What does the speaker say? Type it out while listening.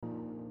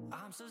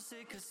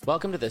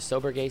Welcome to the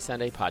Sober Gay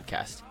Sunday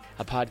podcast,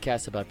 a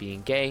podcast about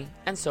being gay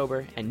and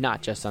sober and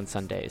not just on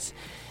Sundays.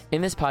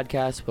 In this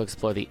podcast, we'll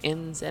explore the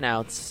ins and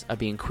outs of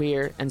being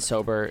queer and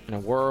sober in a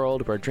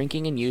world where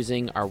drinking and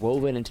using are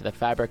woven into the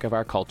fabric of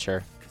our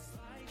culture.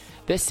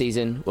 This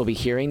season, we'll be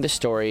hearing the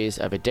stories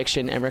of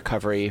addiction and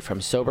recovery from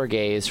sober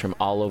gays from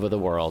all over the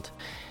world.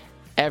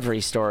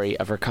 Every story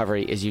of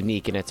recovery is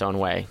unique in its own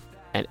way,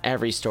 and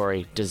every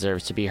story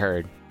deserves to be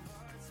heard.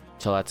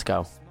 So let's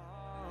go.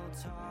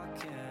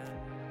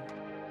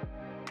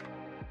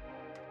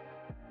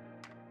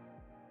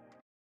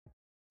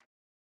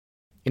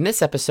 In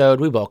this episode,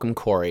 we welcome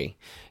Corey.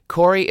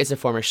 Corey is a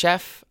former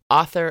chef,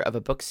 author of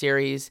a book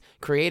series,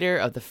 creator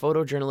of the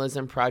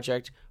photojournalism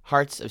project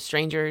Hearts of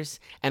Strangers,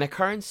 and a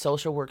current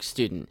social work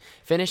student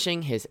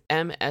finishing his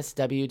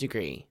MSW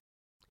degree.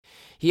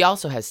 He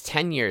also has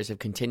 10 years of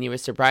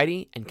continuous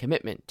sobriety and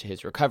commitment to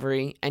his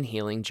recovery and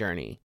healing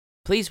journey.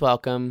 Please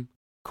welcome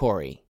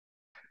Corey.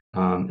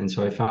 And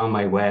so I found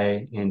my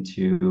way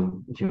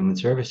into human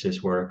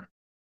services work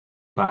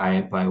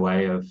by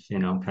way of,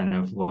 kind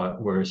of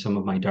what were some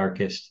of my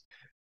darkest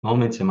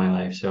moments in my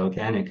life. So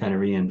again, it kind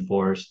of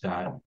reinforced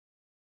that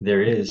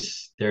there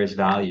is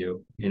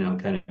value,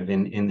 kind of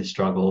in the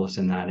struggles,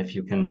 and that if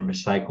you can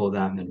recycle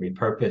them and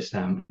repurpose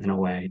them in a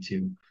way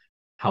to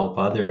help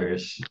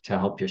others, to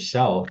help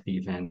yourself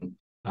even,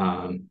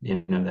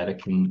 that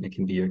it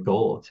can be your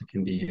goal, it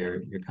can be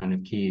your kind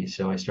of key.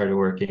 So I started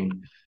working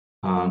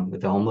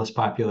with the homeless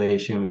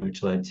population,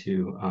 which led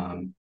to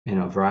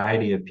a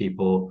variety of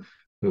people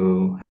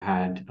who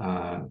had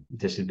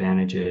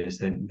disadvantages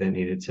that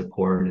needed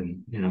support,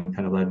 and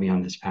kind of led me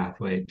on this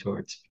pathway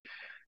towards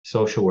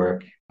social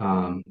work.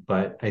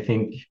 But I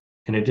think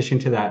in addition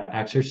to that,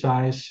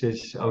 exercise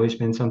has always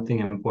been something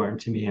important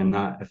to me. I'm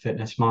not a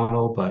fitness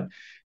model, but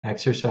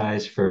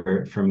exercise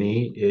for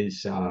me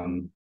is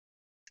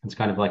it's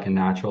kind of like a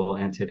natural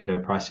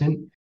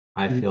antidepressant.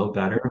 I feel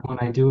better when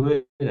I do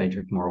it. I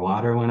drink more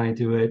water when I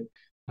do it.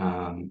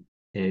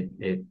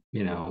 It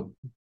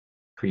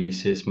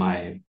increases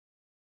my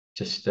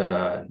just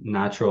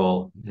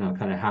natural,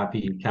 kind of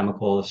happy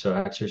chemicals. So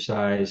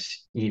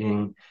exercise,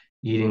 eating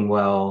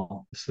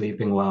well,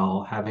 sleeping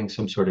well, having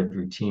some sort of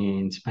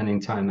routine,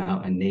 spending time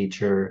out in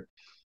nature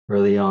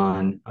early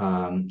on,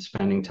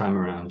 spending time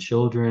around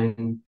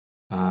children,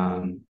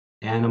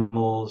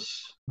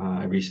 animals.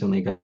 I recently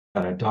got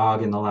a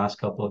dog in the last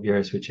couple of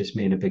years, which has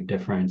made a big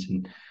difference,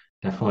 and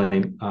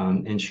definitely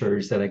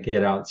ensures that I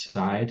get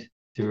outside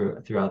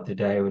throughout the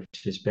day,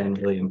 which has been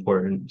really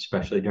important,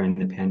 especially during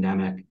the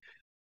pandemic,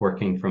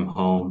 working from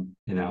home,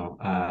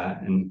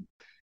 and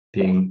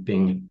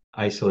being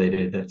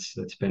isolated.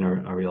 That's been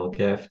a real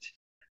gift.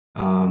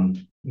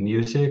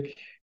 Music,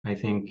 I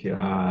think,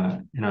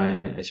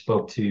 I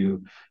spoke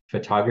to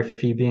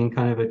photography being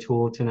kind of a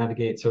tool to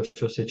navigate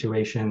social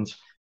situations.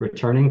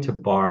 Returning to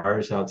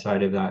bars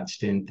outside of that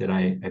stint that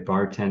I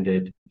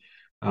bartended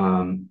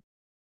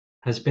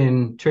has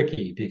been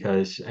tricky,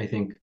 because I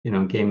think,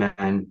 gay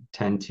men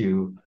tend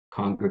to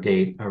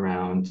congregate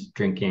around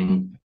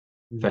drinking,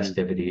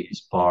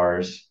 festivities,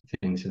 bars,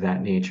 things of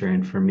that nature.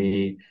 And for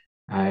me,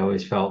 I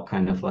always felt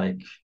kind of like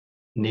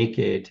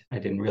naked. I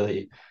didn't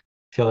really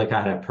feel like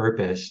I had a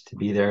purpose to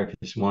be there,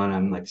 because one,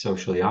 I'm like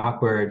socially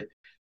awkward.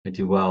 I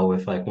do well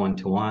with like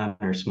one-to-one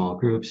or small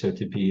groups. So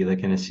to be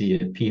like in a sea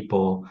of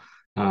people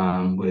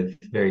with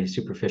very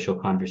superficial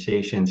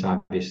conversations,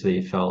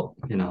 obviously felt,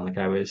 like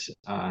I was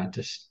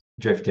just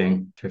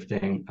drifting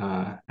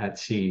at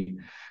sea.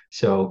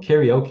 So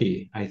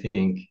karaoke, I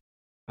think,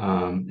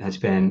 has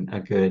been a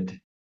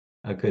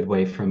good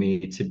way for me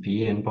to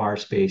be in bar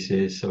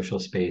spaces, social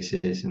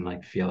spaces, and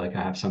like feel like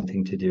I have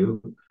something to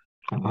do.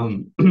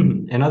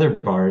 And other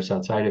bars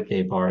outside of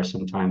gay bars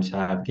sometimes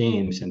have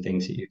games and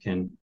things that you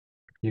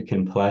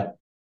can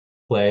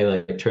play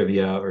like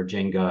trivia or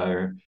Jenga,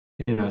 or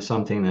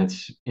something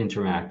that's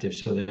interactive.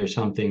 So there's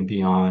something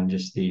beyond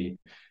just the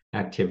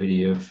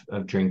activity of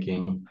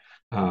drinking.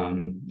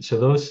 So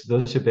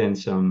those have been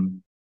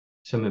some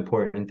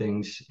important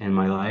things in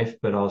my life,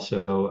 but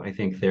also I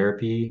think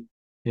therapy,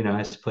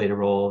 has played a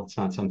role. It's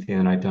not something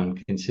that I've done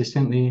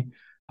consistently,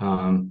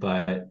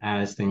 but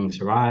as things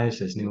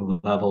arise, as new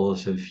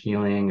levels of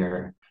healing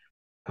or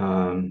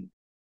um,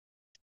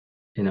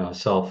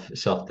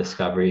 self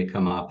discovery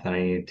come up that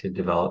I need to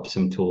develop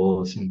some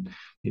tools and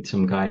need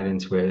some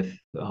guidance with,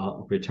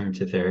 return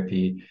to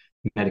therapy.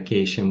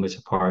 Medication was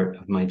a part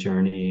of my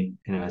journey,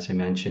 as I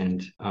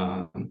mentioned,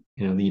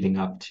 leading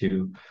up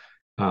to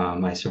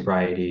my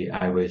sobriety.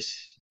 I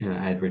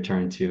had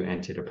returned to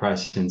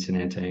antidepressants and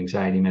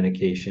anti-anxiety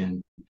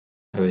medication.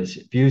 I was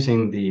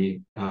abusing the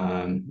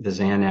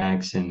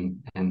Xanax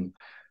and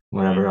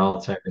whatever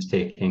else I was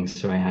taking.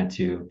 So I had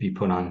to be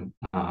put on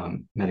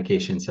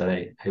medications that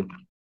I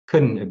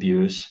couldn't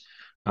abuse.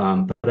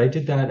 But I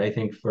did that, I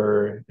think,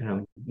 for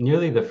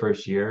nearly the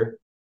first year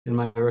in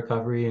my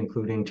recovery,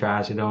 including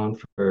trazodone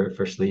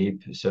for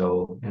sleep.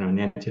 So an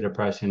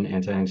antidepressant,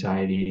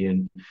 anti-anxiety,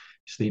 and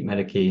sleep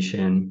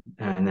medication,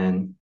 and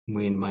then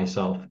weaned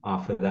myself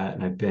off of that,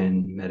 and I've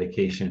been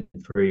medication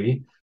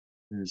free.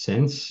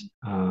 since.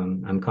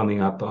 I'm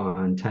coming up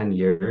on 10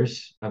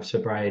 years of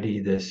sobriety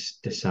this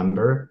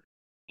December.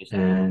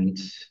 And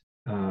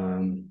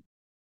um,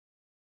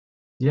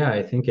 yeah,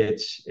 I think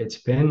it's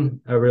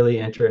been a really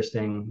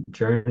interesting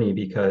journey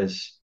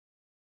because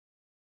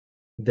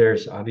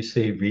there's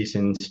obviously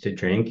reasons to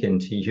drink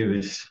and to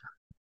use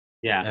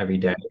Yeah. every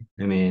day.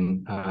 I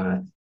mean,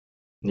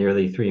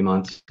 nearly 3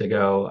 months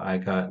ago, I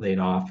got laid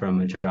off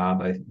from a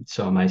job I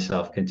saw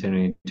myself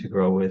continuing to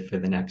grow with for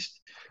the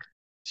next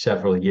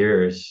several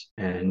years,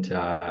 and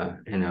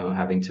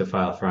having to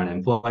file for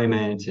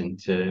unemployment and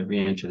to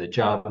re-enter the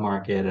job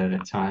market at a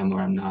time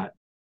where I'm not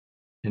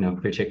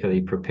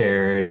particularly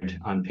prepared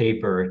on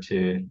paper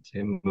to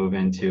move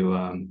into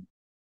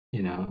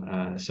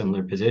a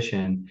similar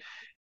position.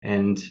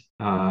 And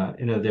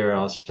there are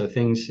also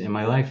things in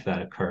my life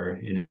that occur,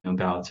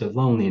 bouts of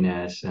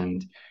loneliness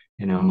and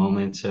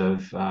moments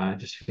of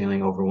just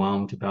feeling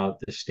overwhelmed about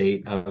the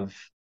state of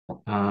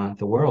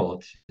the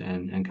world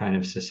and kind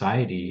of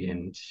society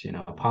and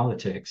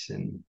politics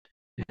and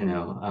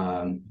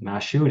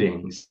mass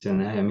shootings,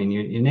 and I mean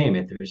you name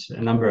it. There's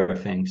a number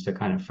of things to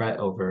kind of fret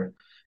over,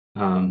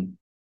 um,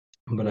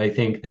 but I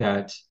think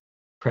that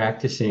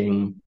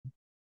practicing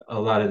a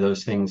lot of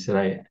those things that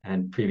I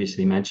had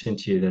previously mentioned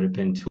to you that have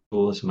been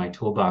tools in my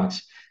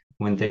toolbox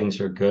when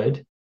things are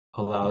good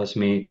allows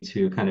me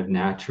to kind of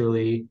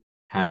naturally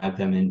have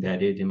them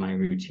embedded in my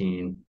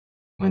routine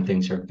when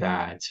things are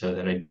bad, so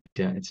that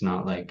it's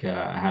not like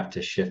I have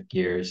to shift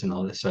gears and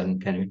all of a sudden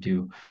kind of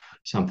do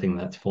something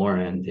that's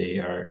foreign. They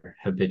are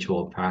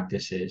habitual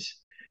practices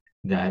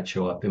that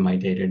show up in my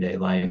day-to-day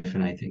life,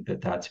 and I think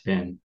that that's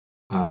been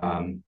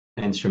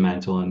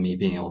instrumental in me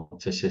being able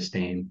to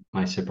sustain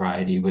my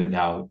sobriety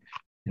without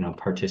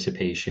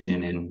participation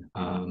in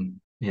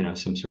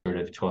some sort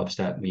of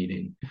 12-step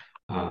meeting.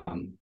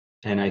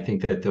 And I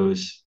think that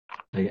those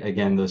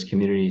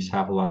communities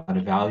have a lot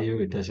of value.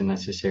 It doesn't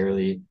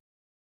necessarily,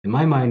 in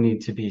my mind,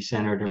 need to be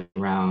centered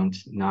around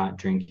not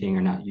drinking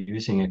or not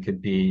using. It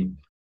could be,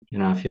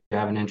 if you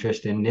have an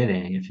interest in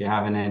knitting, if you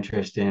have an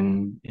interest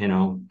in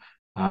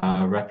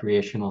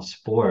recreational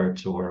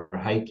sports or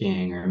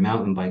hiking or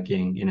mountain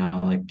biking,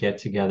 like get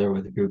together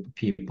with a group of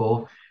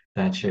people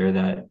that share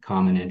that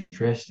common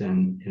interest,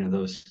 and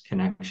those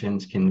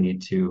connections can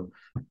lead to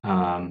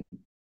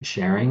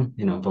sharing,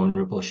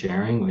 vulnerable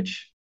sharing,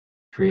 which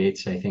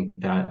creates, I think,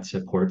 that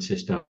support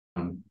system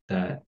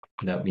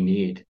that we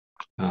need.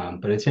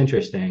 But it's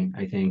interesting,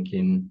 I think,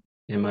 in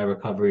my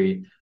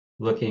recovery,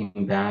 looking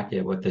back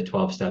at what the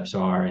 12 steps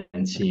are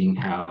and seeing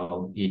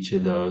how each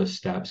of those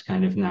steps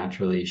kind of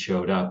naturally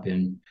showed up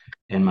in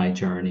my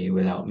journey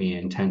without me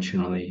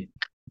intentionally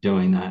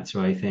doing that.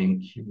 So I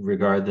think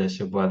regardless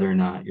of whether or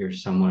not you're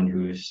someone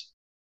who's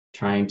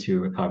trying to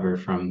recover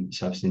from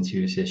substance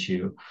use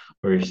issue,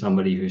 or you're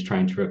somebody who's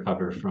trying to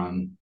recover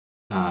from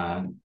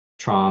uh,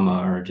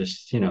 trauma, or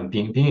just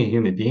being a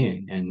human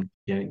being and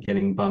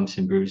getting bumps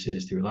and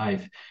bruises through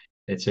life,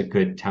 it's a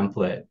good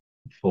template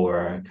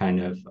for kind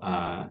of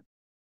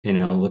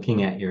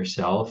looking at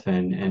yourself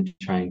and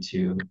trying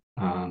to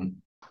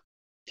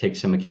take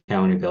some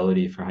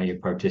accountability for how you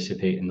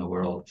participate in the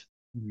world.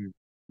 Mhm.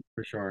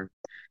 For sure.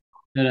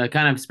 To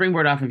kind of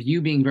springboard off of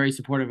you being very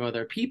supportive of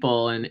other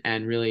people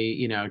and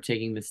really,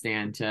 taking the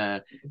stand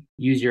to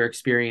use your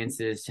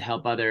experiences to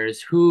help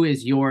others, who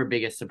is your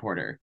biggest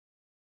supporter?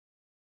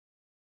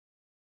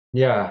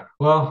 Yeah,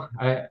 well,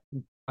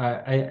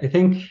 I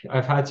think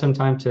I've had some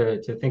time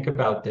to think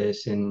about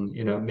this, and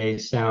it may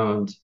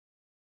sound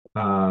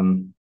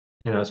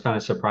it's kind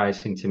of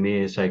surprising to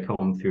me as I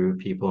comb through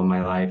people in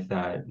my life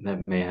that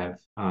may have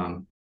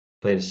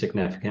played a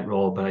significant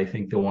role. But I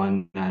think the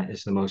one that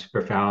is the most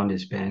profound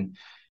has been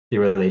the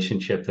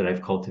relationship that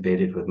I've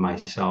cultivated with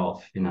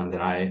myself.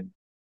 That I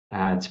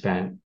had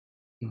spent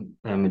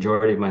a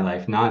majority of my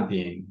life not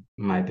being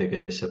my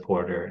biggest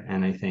supporter,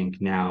 and I think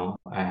now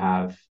I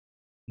have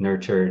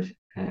nurtured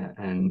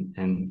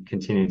and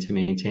continue to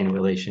maintain a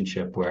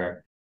relationship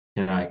where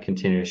I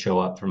continue to show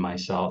up for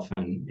myself,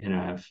 and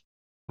have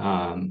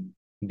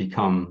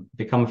become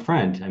a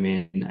friend. I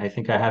mean, I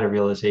think I had a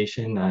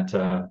realization that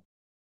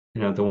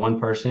the one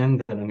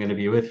person that I'm going to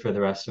be with for the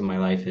rest of my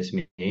life is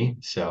me.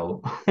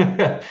 So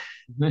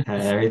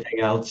everything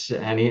else,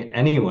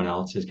 anyone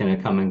else is going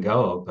to come and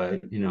go,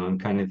 but I'm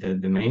kind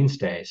of the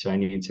mainstay. So I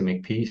need to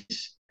make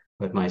peace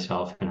with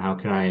myself, and how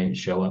can I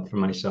show up for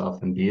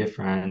myself and be a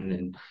friend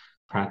and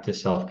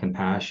practice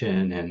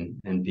self-compassion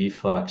and be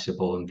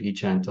flexible and be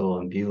gentle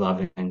and be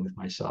loving with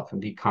myself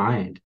and be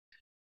kind.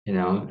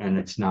 And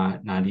it's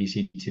not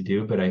easy to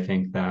do, but I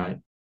think that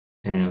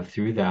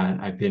through that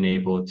I've been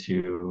able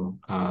to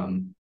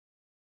kind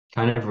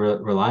of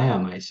rely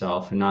on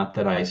myself, and not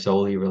that I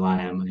solely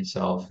rely on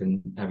myself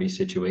in every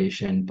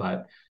situation,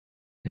 but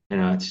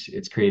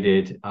it's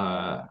created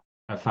a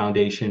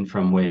foundation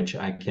from which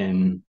I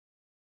can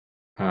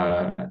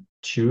uh,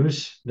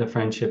 choose the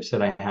friendships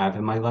that I have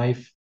in my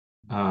life,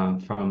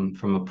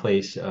 from a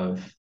place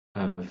of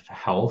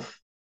health,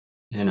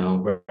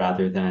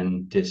 rather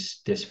than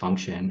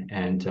dysfunction.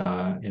 And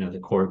the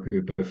core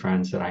group of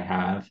friends that I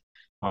have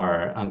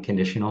are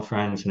unconditional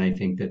friends. And I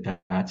think that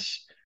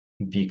that's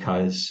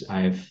because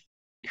I've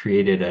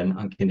created an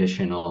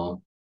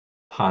unconditional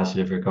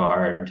positive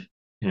regard,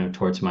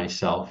 towards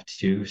myself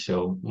too.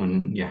 So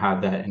when you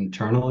have that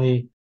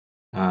internally,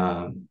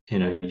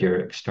 your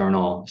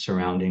external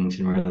surroundings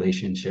and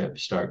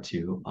relationships start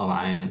to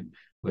align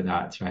with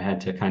that. So I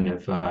had to kind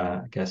of,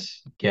 I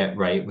guess, get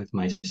right with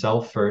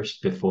myself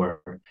first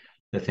before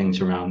the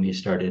things around me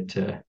started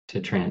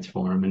to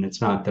transform. And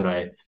it's not that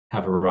I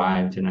have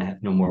arrived and I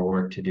have no more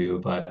work to do,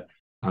 but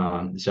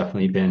it's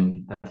definitely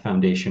been a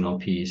foundational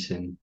piece,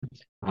 and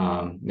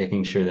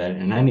making sure that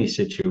in any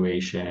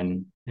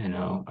situation,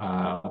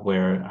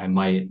 where I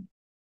might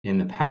in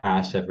the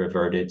past have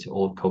reverted to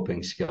old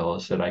coping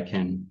skills, that I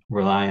can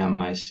rely on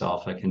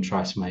myself, I can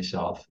trust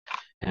myself,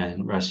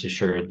 and rest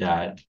assured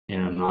that,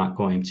 I'm not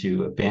going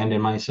to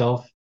abandon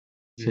myself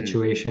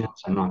situations.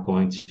 I'm not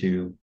going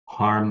to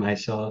harm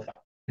myself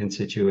in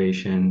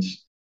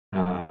situations,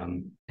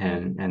 and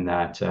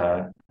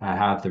that I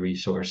have the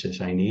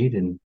resources I need,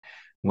 and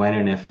when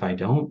and if I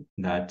don't,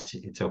 that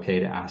it's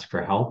okay to ask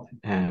for help,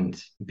 and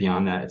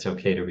beyond that, it's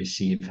okay to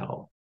receive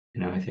help.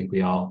 I think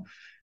we all,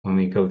 when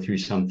we go through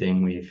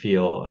something, we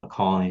feel a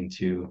calling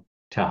to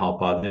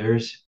help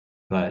others.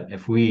 But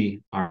if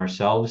we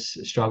ourselves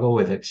struggle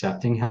with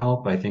accepting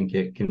help, I think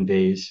it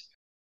conveys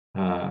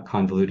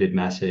convoluted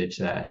message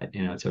that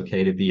it's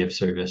okay to be of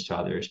service to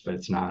others, but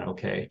it's not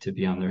okay to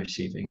be on the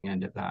receiving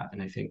end of that.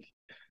 And I think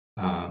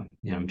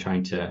I'm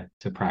trying to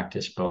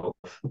practice both.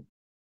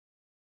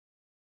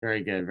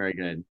 Very good, very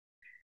good.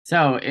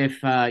 So,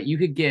 if you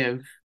could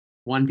give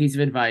one piece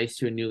of advice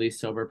to a newly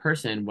sober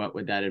person, what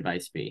would that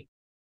advice be?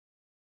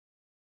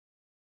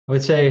 I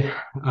would say,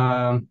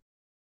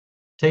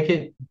 take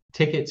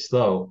it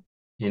slow.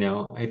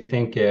 I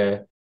think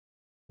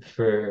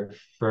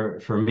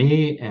for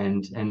me,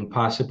 and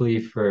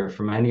possibly for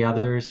many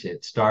others,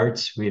 it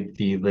starts with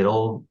the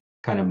little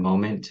kind of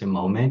moment to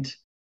moment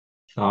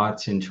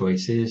thoughts and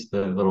choices,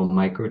 the little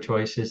micro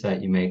choices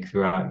that you make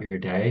throughout your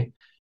day.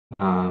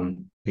 At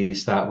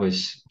least that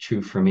was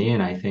true for me,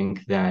 and I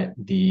think that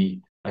the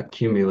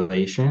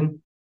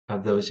accumulation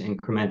of those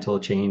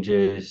incremental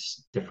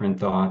changes, different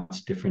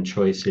thoughts, different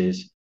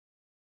choices,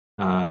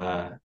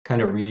 kind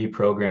of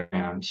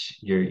reprograms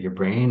your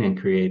brain and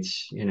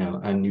creates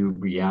a new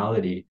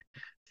reality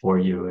for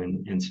you.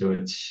 And so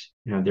it's,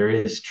 there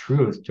is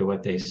truth to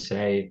what they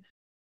say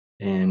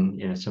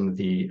in some of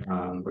the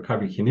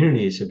recovery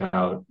communities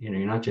about, you're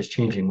not just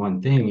changing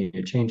one thing,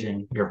 you're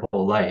changing your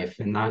whole life.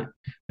 And that,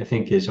 I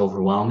think, is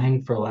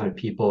overwhelming for a lot of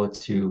people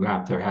to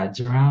wrap their heads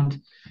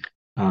around.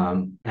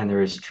 And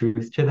there is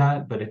truth to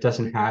that, but it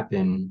doesn't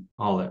happen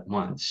all at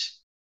once.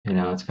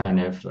 It's kind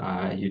of,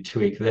 you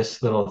tweak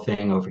this little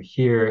thing over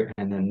here,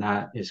 and then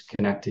that is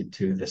connected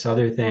to this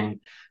other thing,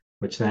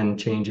 which then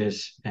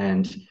changes,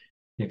 and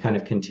you kind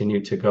of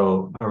continue to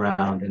go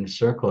around in a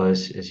circle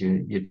as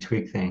you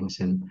tweak things.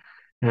 And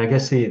I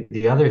guess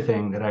the other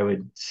thing that I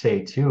would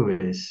say too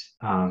is,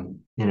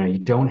 you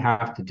don't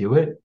have to do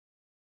it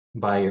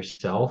by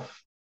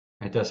yourself.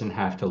 It doesn't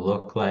have to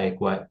look like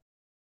what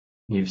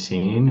you've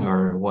seen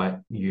or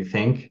what you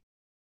think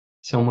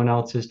someone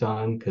else has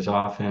done, because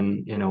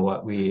often,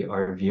 what we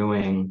are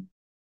viewing,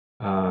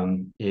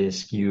 is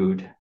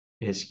skewed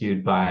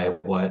by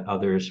what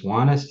others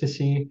want us to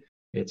see.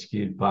 It's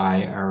skewed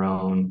by our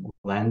own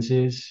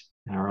lenses,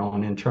 our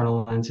own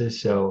internal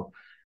lenses. So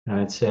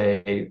I'd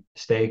say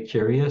stay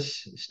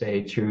curious,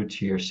 stay true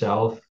to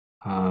yourself.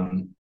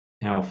 Find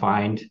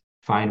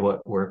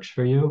what works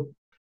for you.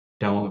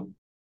 Don't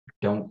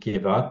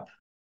give up.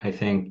 I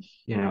think,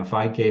 if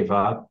I gave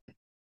up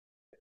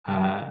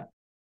uh,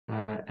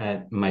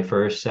 at my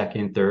first,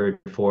 second, third,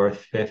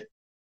 fourth, fifth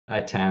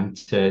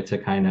attempt to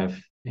kind of,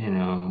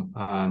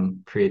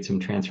 create some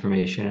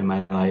transformation in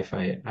my life,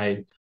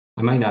 I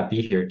might not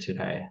be here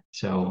today.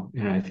 So,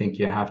 I think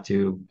you have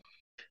to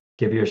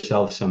give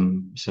yourself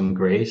some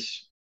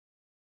grace.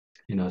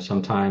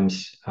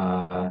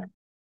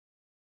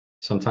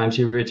 Sometimes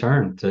you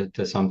return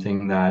to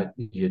something that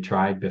you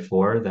tried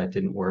before that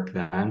didn't work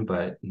then,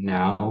 but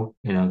now,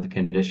 the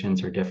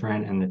conditions are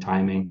different and the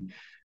timing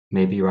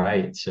may be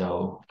right.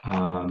 So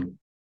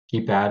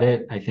keep at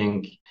it. I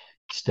think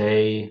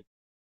stay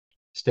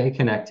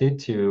connected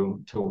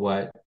to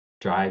what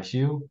drives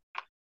you.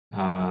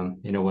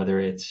 Whether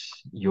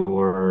it's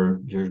your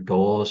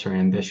goals or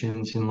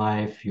ambitions in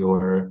life,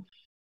 your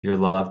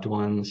loved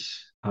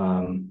ones.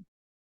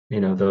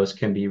 Those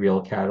can be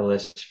real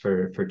catalysts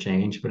for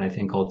change. But I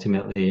think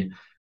ultimately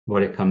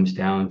what it comes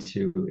down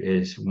to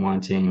is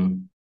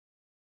wanting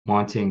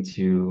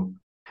to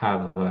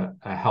have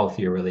a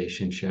healthier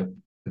relationship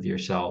with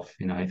yourself.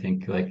 I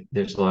think, like,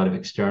 there's a lot of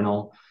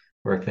external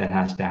work that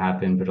has to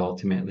happen, but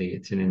ultimately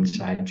it's an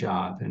inside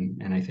job.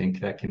 And I think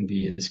that can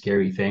be a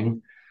scary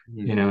thing,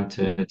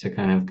 to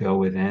kind of go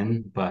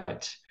within.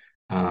 But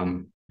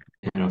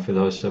for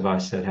those of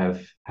us that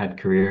have had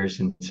careers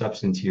in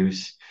substance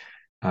use,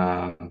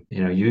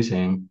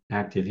 using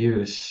active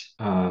use,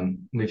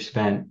 we've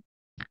spent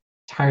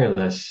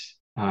tireless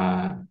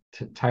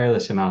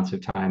tireless amounts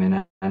of time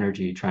and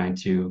energy trying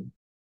to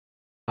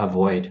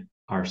avoid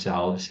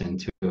ourselves and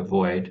to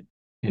avoid,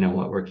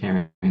 what we're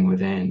carrying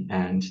within.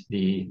 And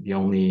the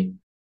only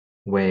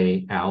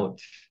way out,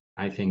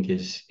 I think,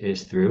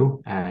 is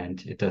through,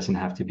 and it doesn't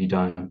have to be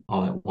done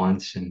all at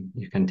once. And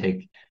you can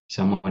take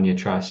someone you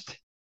trust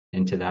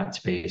into that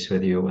space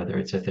with you, whether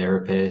it's a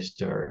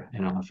therapist or,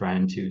 a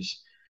friend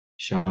who's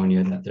shown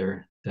you that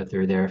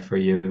they're there for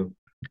you.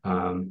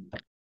 And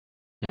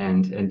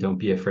don't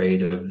be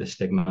afraid of the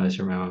stigmas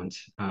around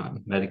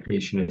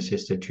medication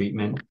assisted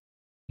treatment.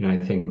 I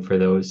think for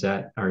those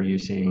that are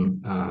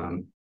using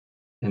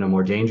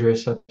more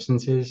dangerous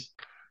substances,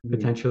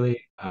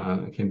 potentially,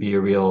 it can be a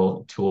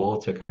real tool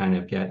to kind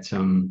of get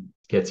some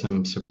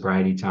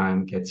sobriety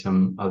time, get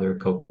some other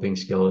coping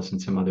skills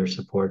and some other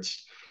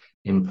supports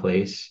in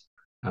place.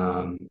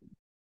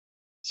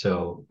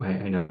 So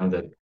I know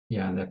that,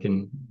 yeah,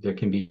 there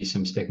can be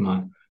some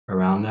stigma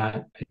around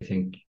that. I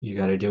think you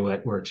got to do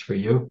what works for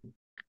you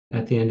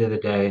at the end of the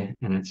day,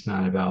 and it's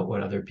not about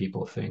what other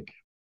people think.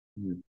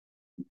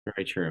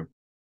 Very true.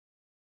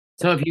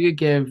 So if you could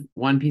give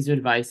one piece of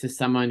advice to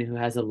someone who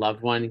has a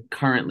loved one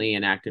currently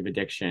in active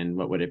addiction,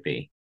 what would it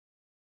be?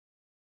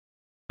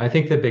 I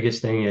think the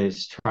biggest thing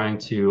is trying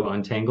to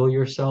untangle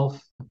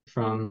yourself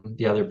from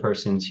the other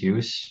person's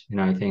use.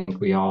 I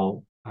think we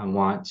all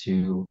want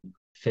to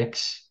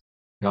fix.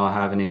 We all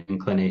have an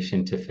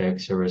inclination to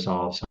fix or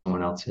resolve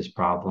someone else's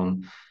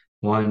problem.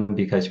 One,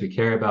 because we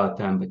care about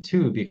them, but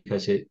two,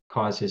 because it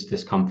causes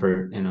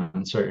discomfort and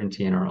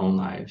uncertainty in our own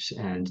lives.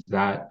 And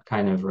that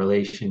kind of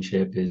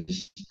relationship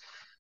is,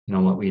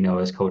 what we know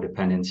as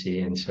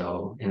codependency. And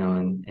so,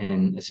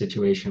 in a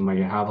situation where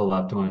you have a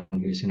loved one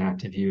who's in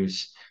active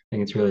use, I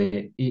think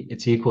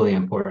it's equally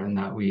important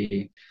that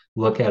we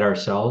look at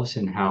ourselves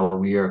and how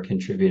we are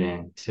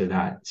contributing to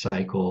that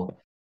cycle.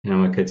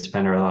 We could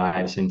spend our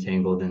lives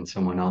entangled in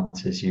someone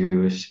else's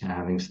use,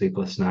 having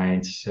sleepless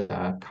nights,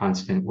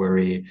 constant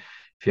worry,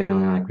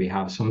 feeling like we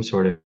have some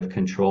sort of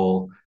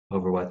control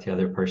over what the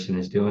other person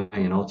is doing.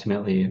 And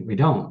ultimately, we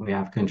don't. We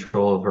have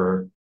control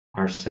over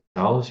ourselves.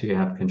 We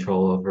have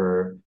control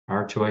over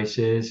our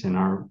choices and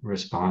our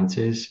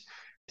responses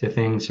to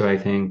things. So I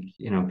think,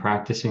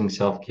 practicing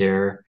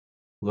self-care,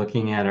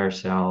 looking at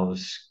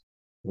ourselves,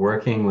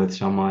 working with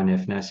someone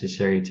if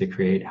necessary to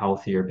create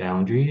healthier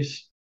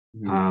boundaries,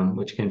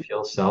 which can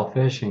feel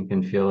selfish and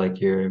can feel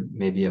like you're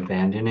maybe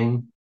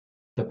abandoning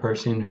the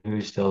person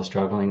who's still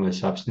struggling with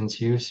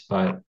substance use.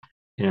 But,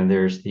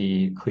 there's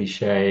the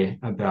cliche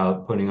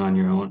about putting on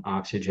your own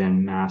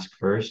oxygen mask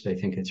first. I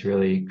think it's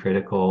really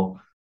critical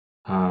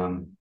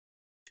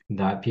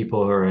that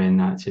people who are in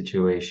that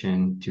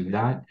situation do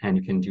that, and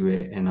you can do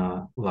it in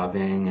a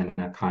loving and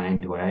a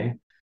kind way.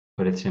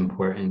 But it's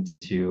important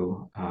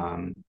to,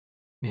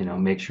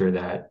 make sure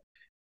that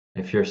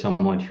if you're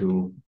someone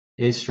who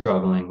is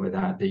struggling with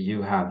that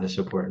you have the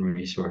support and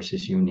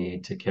resources you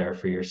need to care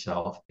for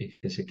yourself,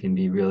 because it can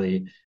be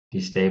really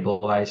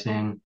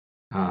destabilizing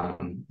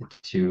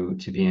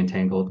to be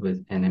entangled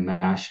with and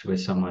enmeshed with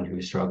someone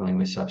who's struggling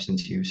with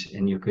substance use,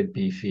 and you could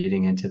be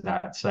feeding into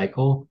that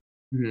cycle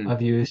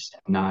of use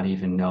and not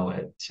even know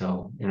it.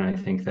 So, I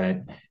think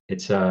that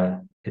it's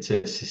a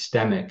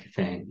systemic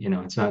thing.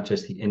 It's not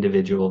just the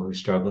individual who's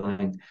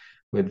struggling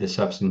with the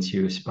substance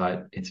use,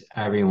 but it's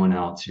everyone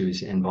else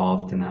who's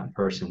involved in that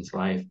person's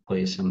life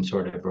plays some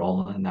sort of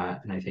role in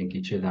that. And I think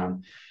each of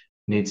them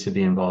needs to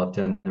be involved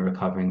in the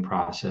recovering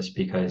process,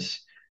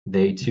 because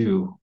they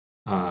too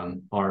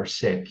are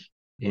sick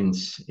in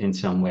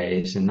some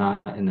ways, and not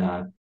in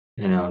a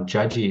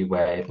judgy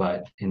way,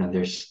 but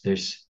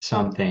there's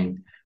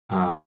something,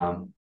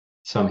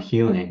 some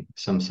healing,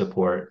 some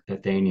support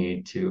that they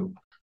need to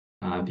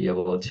be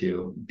able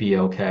to be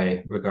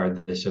okay,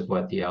 regardless of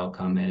what the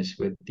outcome is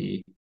with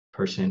the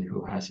person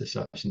who has a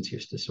substance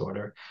use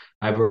disorder.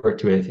 I've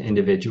worked with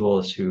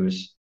individuals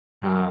who's,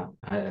 I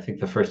think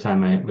the first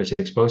time I was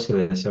exposed to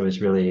this, I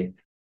was really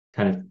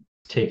kind of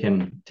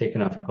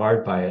taken off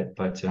guard by it.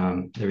 But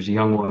there was a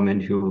young woman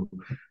who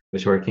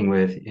was working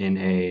with in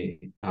a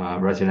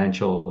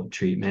residential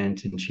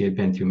treatment, and she had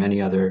been through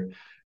many other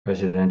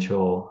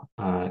residential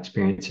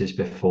experiences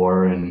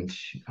before, and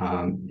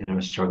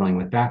was struggling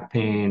with back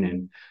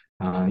pain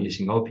and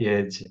using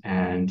opiates.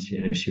 And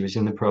she was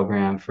in the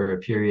program for a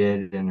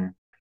period, and her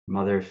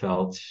mother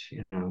felt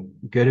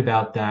good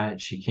about that.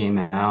 She came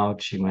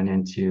out. She went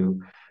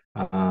into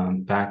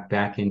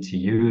back into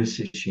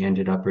use. She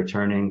ended up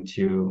returning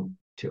to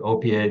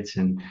opiates,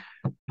 and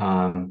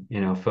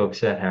folks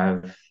that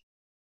have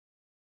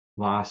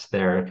lost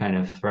their kind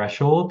of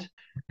threshold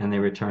and they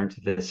return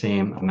to the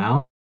same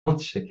amount,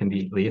 it can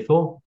be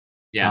lethal.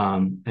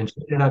 And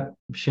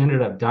she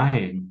ended up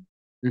dying.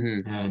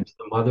 And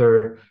the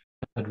mother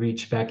had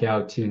reached back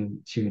out to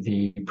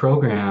the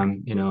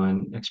program,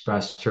 and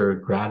expressed her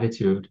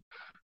gratitude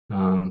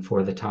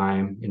for the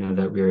time,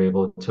 that we were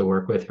able to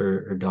work with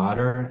her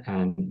daughter,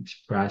 and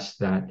expressed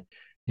that,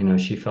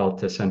 she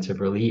felt a sense of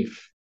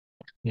relief,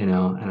 and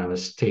I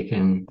was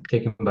taken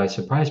by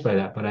surprise by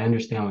that. But I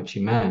understand what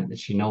she meant, that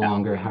she no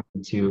longer had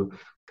to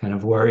kind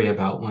of worry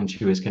about when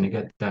she was going to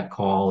get that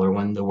call or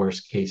when the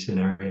worst case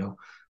scenario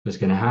was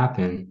going to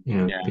happen,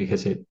 Yeah.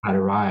 because it had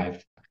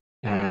arrived,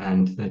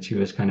 and that she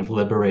was kind of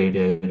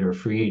liberated or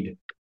freed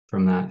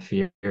from that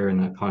fear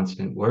and that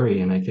constant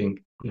worry. And I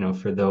think,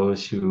 for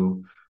those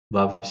who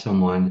love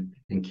someone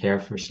and care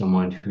for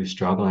someone who's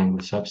struggling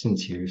with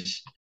substance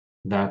use,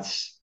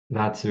 that's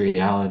the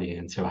reality.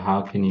 And so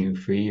how can you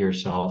free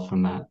yourself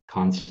from that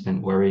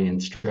constant worry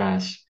and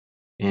stress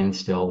and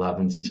still love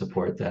and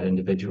support that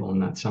individual?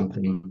 And that's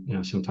something,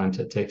 sometimes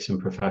it takes some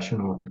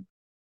professional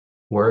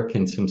work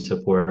and some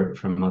support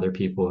from other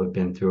people who've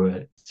been through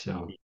it.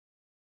 So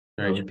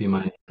that Very would be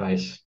my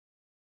advice.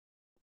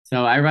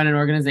 So I run an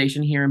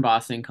organization here in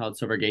Boston called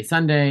Sober Gay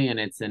Sunday, and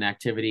it's an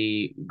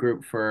activity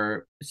group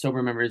for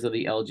sober members of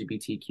the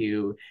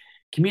LGBTQ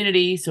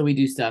community. So we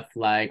do stuff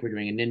like we're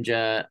doing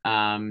a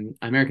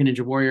American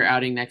Ninja Warrior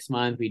outing next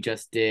month. We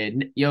just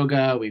did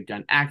yoga. We've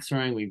done axe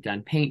throwing. We've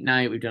done paint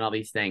night. We've done all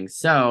these things.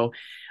 So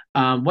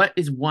what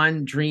is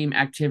one dream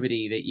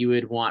activity that you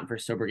would want for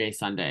Sober Gay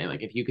Sunday?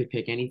 Like if you could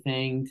pick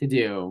anything to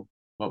do,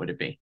 what would it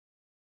be?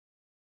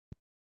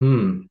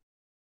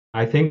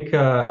 I think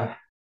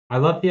I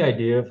love the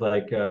idea of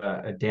like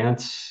a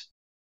dance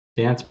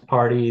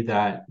party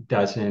that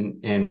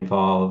doesn't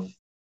involve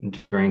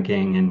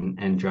drinking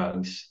and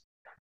drugs.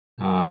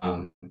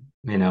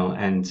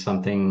 And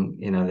something,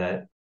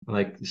 that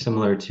like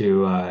similar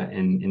to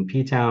in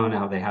P-Town,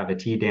 how they have a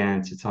tea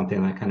dance. It's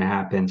something that kind of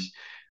happens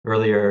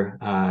earlier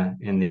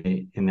in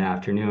the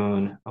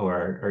afternoon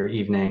or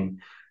evening.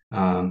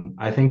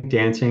 I think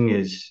dancing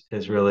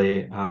is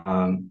really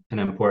an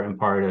important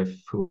part of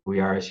who we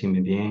are as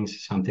human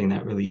beings, something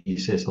that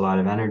releases a lot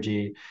of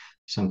energy,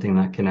 something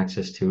that connects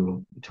us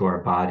to our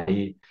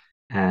body.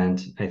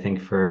 And I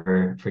think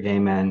for gay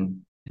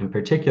men in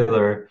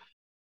particular,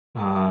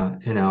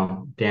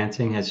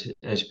 dancing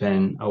has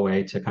been a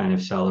way to kind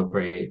of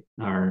celebrate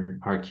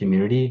our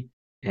community.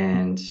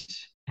 And,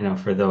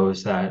 for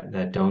those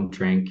that don't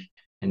drink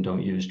and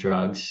don't use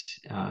drugs,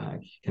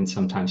 can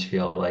sometimes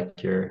feel like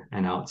you're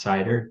an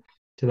outsider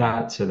to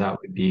that. So that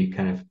would be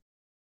kind of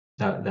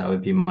that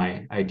would be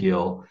my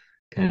ideal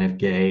kind of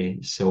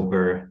gay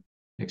sober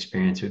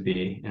experience, would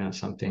be,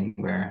 something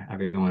where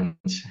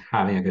everyone's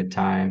having a good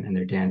time and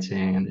they're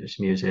dancing and there's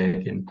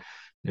music and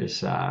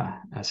there's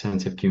a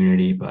sense of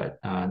community, but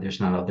there's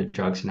not all the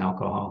drugs and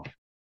alcohol.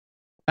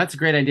 That's a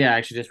great idea. I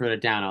actually just wrote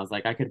it down. I was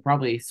like, I could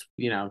probably,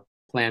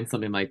 plan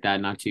something like that,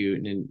 not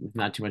too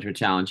much of a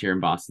challenge here in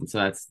Boston. So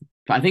that's,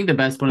 I think, one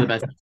of the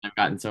best I've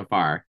gotten so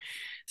far.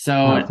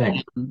 So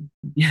Thanks.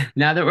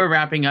 now that we're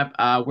wrapping up,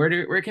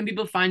 where can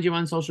people find you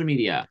on social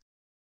media?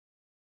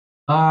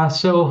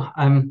 So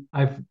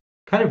I've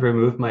kind of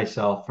removed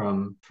myself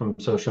from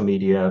social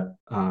media,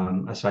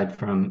 aside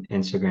from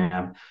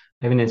Instagram.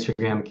 I have an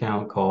Instagram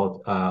account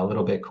called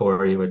Little Bit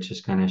Corey, which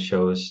just kind of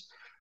shows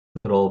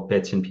little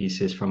bits and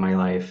pieces from my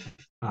life.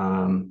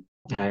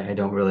 I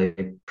don't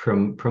really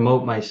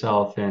promote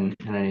myself in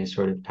any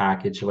sort of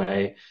packaged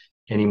way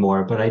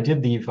anymore, but I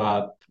did leave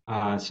up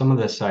some of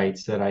the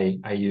sites that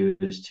I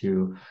use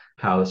to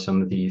house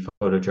some of the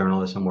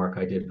photojournalism work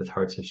I did with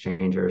Hearts of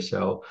Strangers.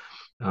 So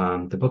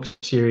the book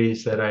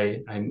series that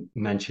I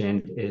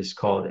mentioned is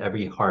called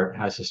Every Heart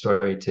Has a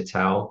Story to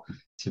Tell.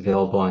 It's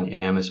available on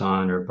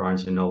Amazon or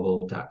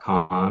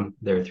barnesandnoble.com.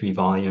 There are 3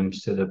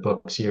 volumes to the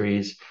book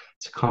series.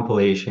 It's a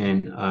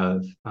compilation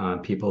of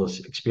people's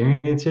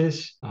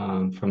experiences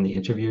from the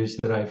interviews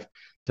that I've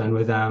done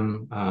with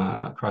them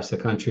across the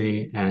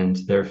country, and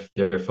their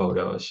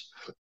photos.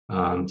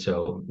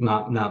 So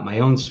not my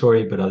own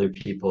story, but other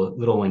people,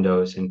 little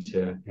windows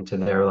into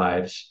their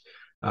lives.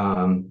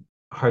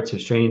 Hearts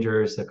of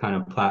Strangers, the kind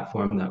of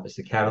platform that was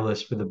the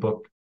catalyst for the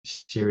book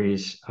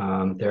series.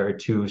 There are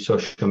 2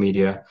 social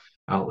media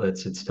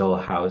outlets that still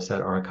house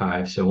that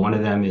archive. So one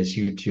of them is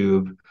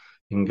YouTube.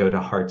 You can go to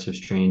Hearts of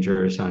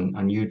Strangers on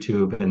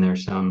YouTube, and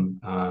there's some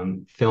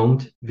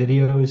filmed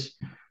videos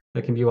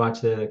that can be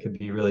watched there that could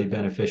be really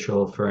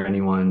beneficial for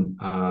anyone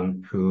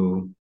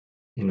who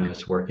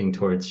is working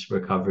towards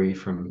recovery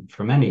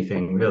from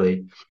anything,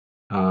 really.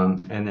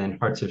 And then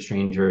Hearts of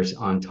Strangers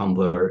on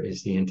Tumblr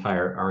is the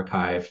entire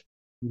archive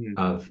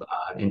of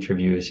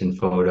interviews and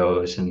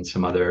photos and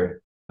some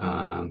other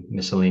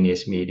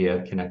miscellaneous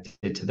media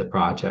connected to the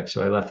project.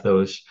 So I left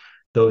those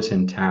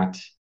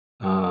intact.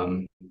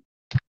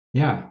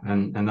 Yeah,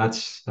 and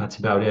that's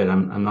about it.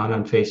 I'm not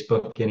on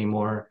Facebook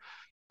anymore.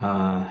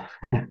 But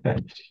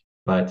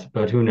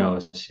who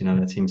knows?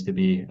 That seems to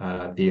be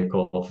a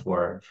vehicle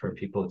for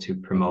people to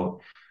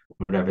promote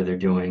whatever they're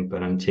doing.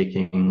 But I'm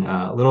taking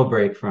a little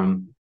break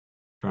from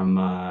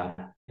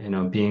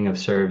being of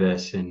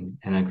service in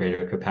a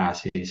greater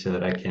capacity, so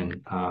that I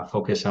can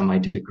focus on my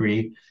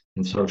degree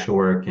in social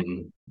work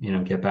and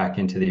get back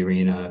into the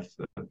arena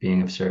of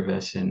being of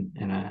service in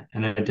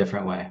a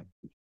different way.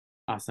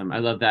 Awesome. I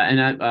love that.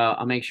 And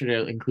I'll make sure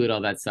to include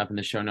all that stuff in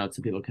the show notes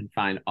so people can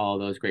find all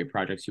those great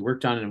projects you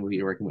worked on and what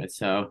you're working with.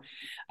 So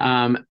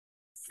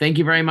thank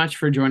you very much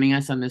for joining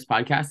us on this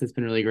podcast. It's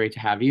been really great to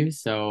have you.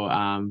 So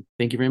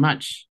thank you very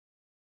much.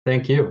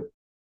 Thank you.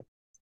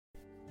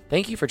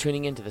 Thank you for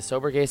tuning in to the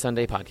Sober Gay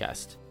Sunday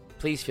podcast.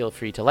 Please feel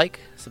free to like,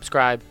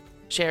 subscribe,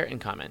 share,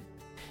 and comment.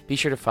 Be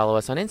sure to follow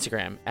us on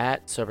Instagram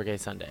at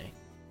SoberGaySunday.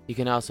 You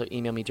can also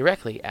email me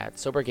directly at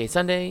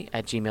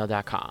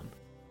sobergaysunday@gmail.com.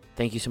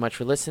 Thank you so much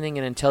for listening,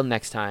 and until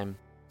next time,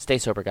 stay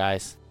sober,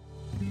 guys.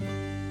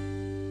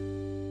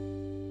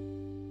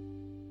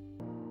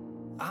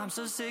 I'm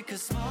so sick of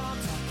small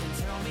talking.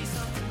 Tell me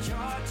something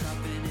jaw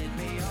dropping, hit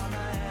me on the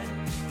head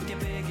with your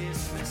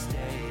biggest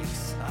mistake.